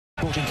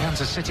Sporting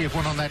Kansas City have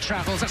won on their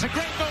travels. That's a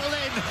great ball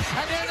in,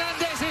 and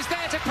Hernandez is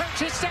there to punch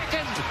his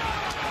second.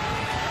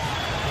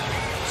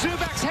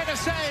 Zubac's header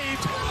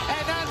saved.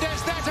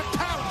 Hernandez there to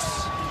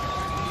pounce.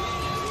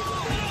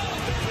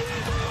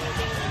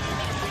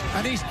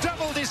 And he's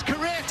doubled his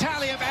career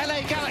tally of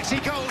LA Galaxy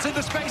goals in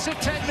the space of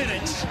 10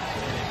 minutes.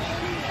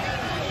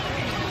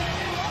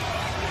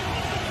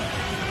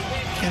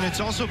 And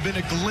it's also been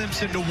a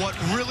glimpse into what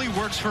really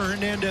works for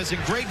Hernandez,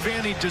 and Greg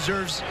Vanney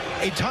deserves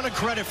a ton of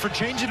credit for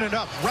changing it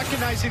up,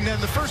 recognizing that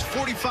in the first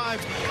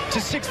 45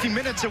 to 60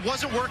 minutes it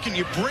wasn't working.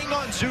 You bring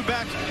on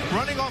Zubac,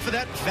 running off of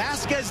that.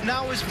 Vasquez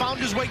now has found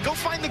his way. Go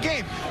find the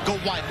game. Go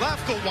wide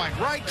left, go wide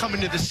right, come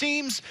into the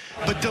seams,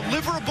 but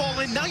deliver a ball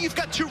in. Now you've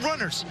got two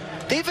runners.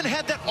 They haven't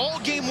had that all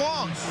game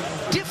long.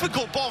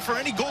 Difficult ball for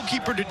any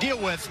goalkeeper to deal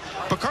with.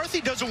 McCarthy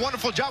does a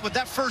wonderful job with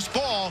that first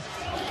ball,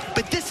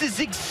 but this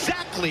is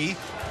exactly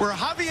where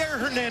Javier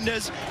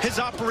Hernandez has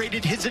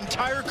operated his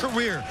entire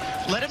career.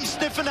 Let him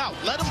sniffing out,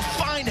 let him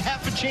find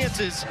half a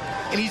chances,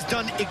 and he's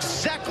done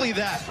exactly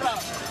that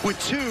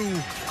with two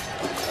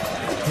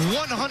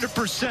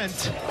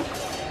 100%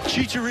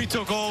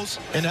 Chicharito goals,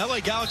 and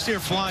LA Galaxy are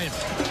flying.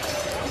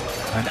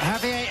 And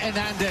Javier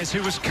Hernandez,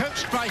 who was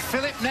coached by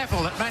Philip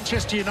Neville at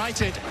Manchester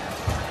United,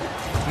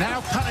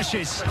 now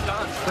punishes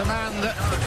the man that